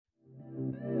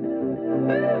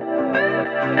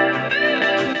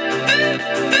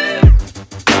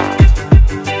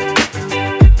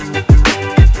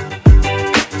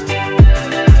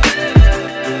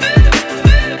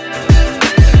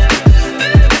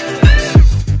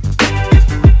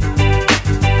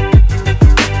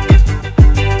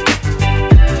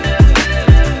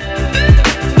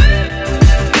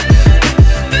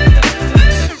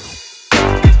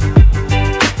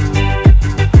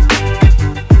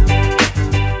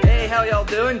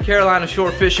Carolina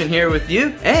Shore Fishing here with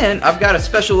you, and I've got a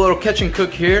special little catch and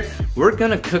cook here. We're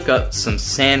gonna cook up some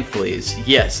sand fleas.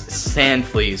 Yes, sand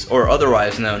fleas, or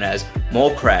otherwise known as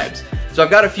mole crabs. So I've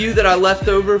got a few that I left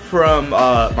over from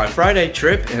my Friday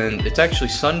trip, and it's actually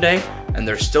Sunday, and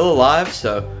they're still alive,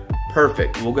 so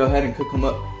perfect. We'll go ahead and cook them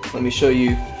up. Let me show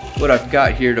you what I've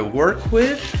got here to work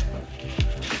with.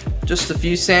 Just a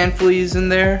few sand fleas in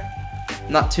there.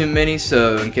 Not too many,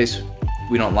 so in case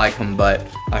we don't like them, but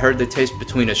I heard they taste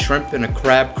between a shrimp and a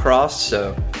crab cross,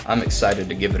 so I'm excited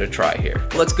to give it a try here.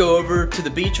 Let's go over to the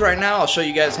beach right now. I'll show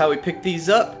you guys how we pick these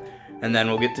up, and then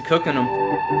we'll get to cooking them.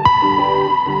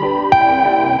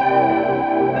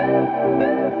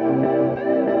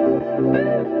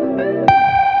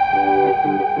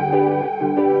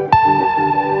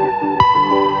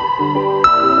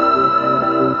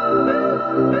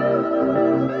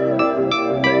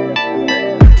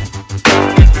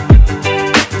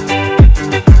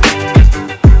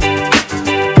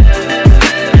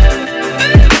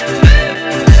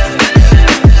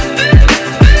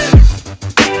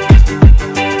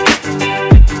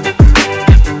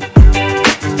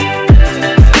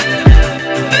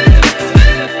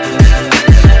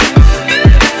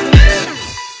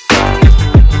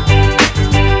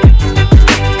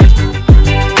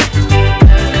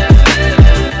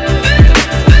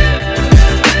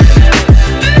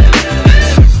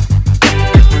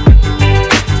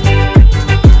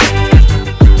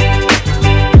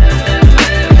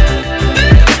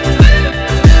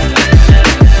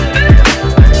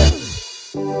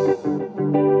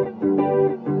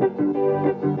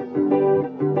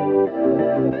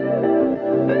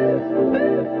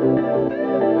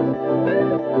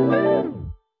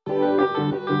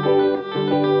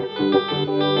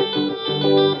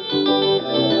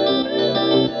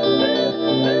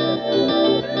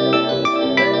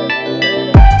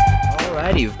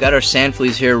 We've got our sand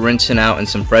fleas here rinsing out in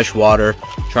some fresh water,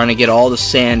 trying to get all the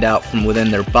sand out from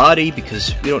within their body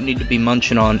because we don't need to be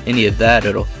munching on any of that.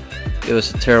 It'll give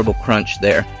us a terrible crunch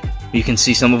there. You can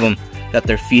see some of them got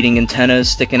their feeding antennas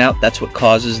sticking out. That's what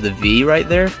causes the V right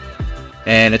there.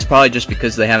 And it's probably just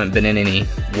because they haven't been in any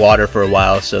water for a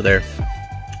while, so they're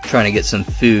trying to get some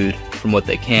food from what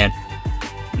they can.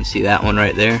 You see that one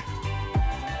right there?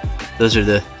 Those are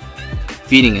the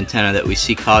feeding antenna that we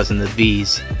see causing the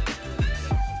V's.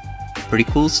 Pretty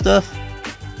cool stuff.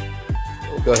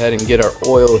 We'll go ahead and get our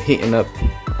oil heating up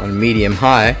on medium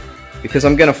high because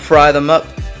I'm gonna fry them up,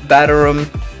 batter them,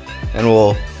 and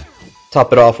we'll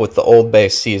top it off with the Old Bay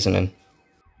seasoning.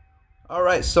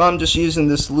 Alright, so I'm just using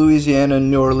this Louisiana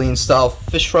New Orleans style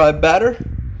fish fry batter.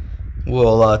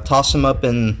 We'll toss them up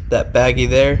in that baggie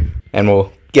there, and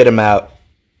we'll get them out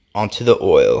onto the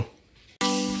oil.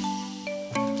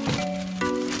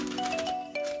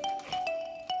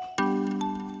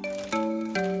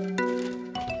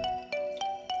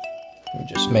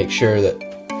 Just make sure that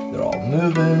they're all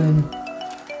moving.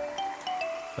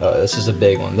 Oh, this is a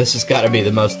big one. This has got to be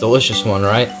the most delicious one,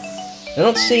 right? I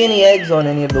don't see any eggs on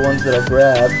any of the ones that I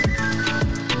grabbed.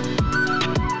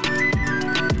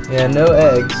 Yeah, no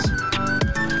eggs.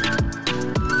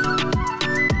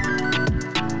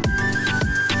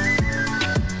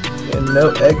 And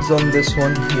no eggs on this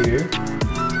one here.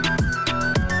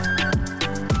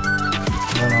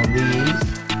 None on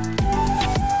these.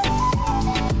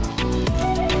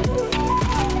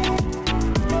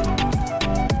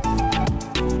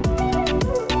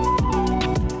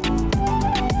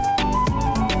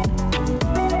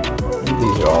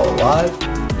 These are all alive,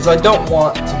 because I don't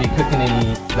want to be cooking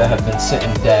any that have been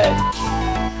sitting dead,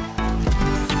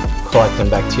 collecting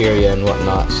bacteria and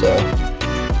whatnot, so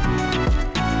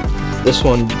this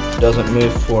one doesn't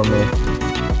move for me.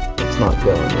 It's not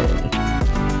going in.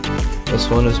 This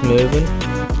one is moving.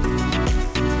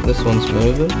 This one's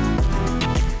moving.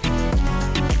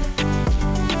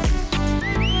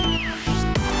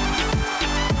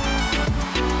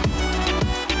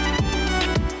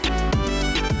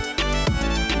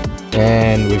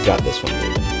 And we've got this one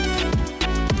moving.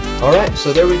 Alright,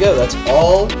 so there we go. That's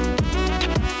all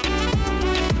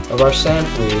of our sand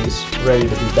fleas ready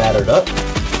to be battered up.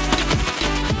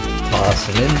 Toss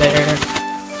them in there.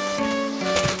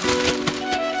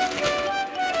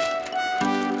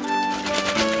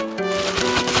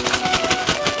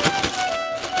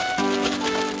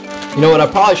 You know what I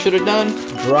probably should have done?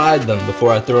 Dried them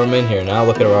before I threw them in here. Now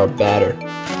look at our batter.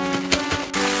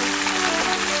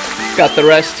 Got the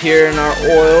rest here in our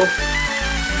oil.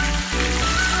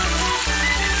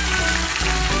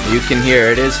 You can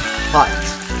hear it is hot.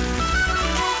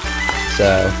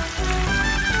 So,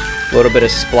 a little bit of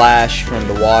splash from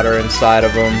the water inside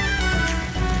of them.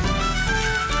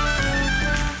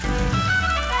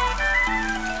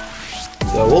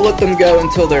 So we'll let them go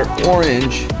until they're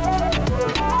orange.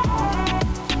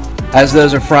 As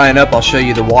those are frying up, I'll show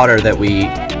you the water that we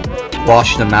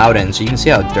washed them out in, so you can see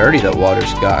how dirty that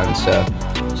water's gotten.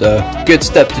 So good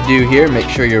step to do here. Make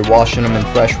sure you're washing them in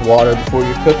fresh water before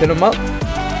you're cooking them up.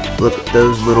 Look at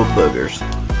those little boogers.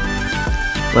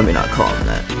 Let me not call them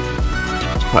that.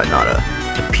 It's probably not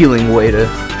a appealing way to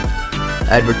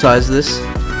advertise this.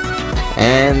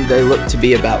 And they look to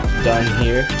be about done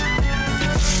here.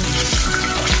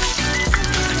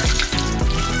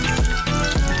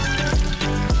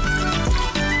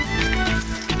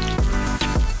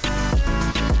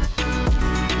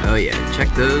 Oh yeah, check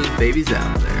those babies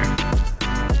out there.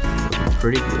 Looking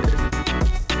pretty good.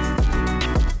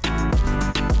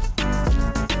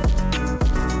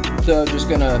 So I'm just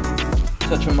gonna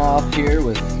touch them off here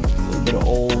with a little bit of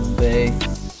Old Bay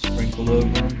sprinkled over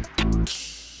them.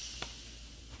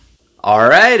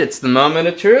 Alright, it's the moment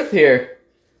of truth here.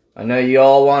 I know you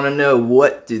all want to know,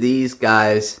 what do these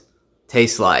guys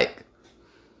taste like?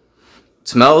 It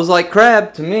smells like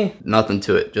crab to me. Nothing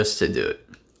to it, just to do it.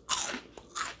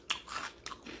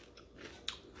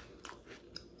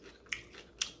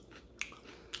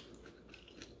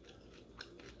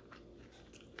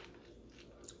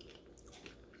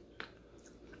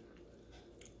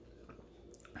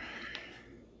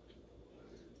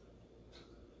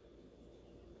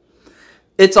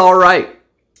 It's alright.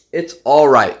 It's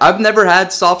alright. I've never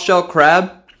had soft shell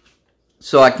crab,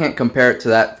 so I can't compare it to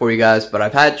that for you guys, but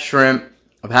I've had shrimp,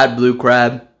 I've had blue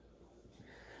crab,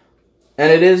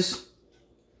 and it is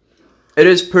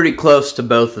pretty close to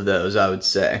both of those, I would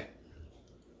say.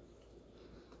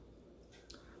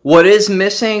 What is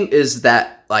missing is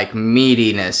that, like,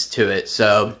 meatiness to it,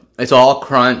 so it's all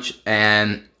crunch,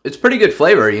 and it's pretty good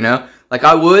flavor, you know? Like,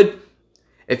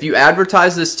 if you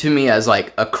advertise this to me as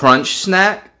like a crunch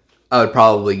snack, I would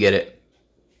probably get it.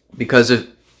 Because if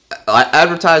I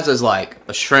advertise as like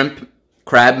a shrimp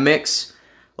crab mix,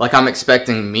 like I'm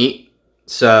expecting meat,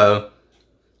 so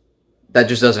that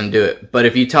just doesn't do it. But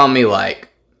if you tell me like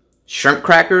shrimp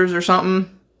crackers or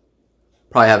something,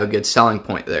 probably have a good selling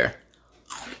point there.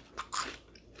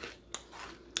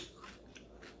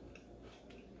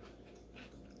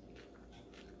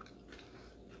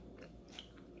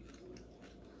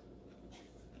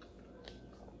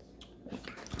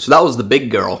 So that was the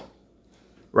big girl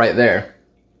right there.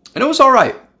 And it was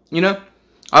alright, you know?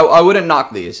 I wouldn't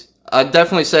knock these. I'd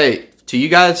definitely say to you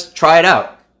guys, try it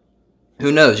out.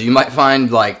 Who knows? You might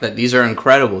find like that these are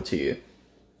incredible to you.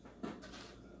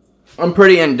 I'm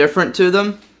pretty indifferent to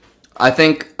them. I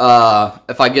think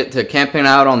if I get to camping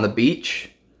out on the beach,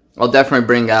 I'll definitely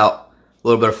bring out a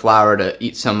little bit of flour to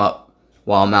eat some up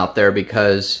while I'm out there,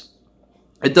 because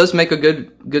it does make a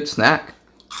good snack.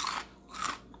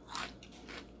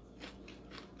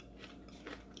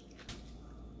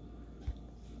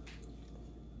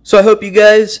 So I hope you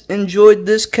guys enjoyed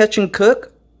this catch and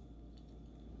cook.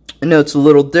 I know it's a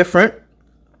little different.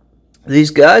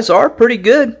 These guys are pretty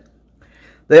good.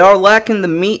 They are lacking the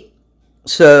meat,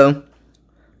 so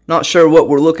not sure what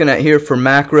we're looking at here for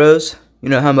macros. You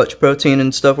know, how much protein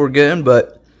and stuff we're getting,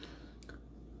 but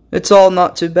it's all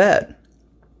not too bad.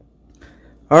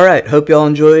 Alright, hope y'all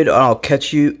enjoyed. I'll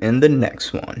catch you in the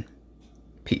next one.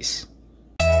 Peace.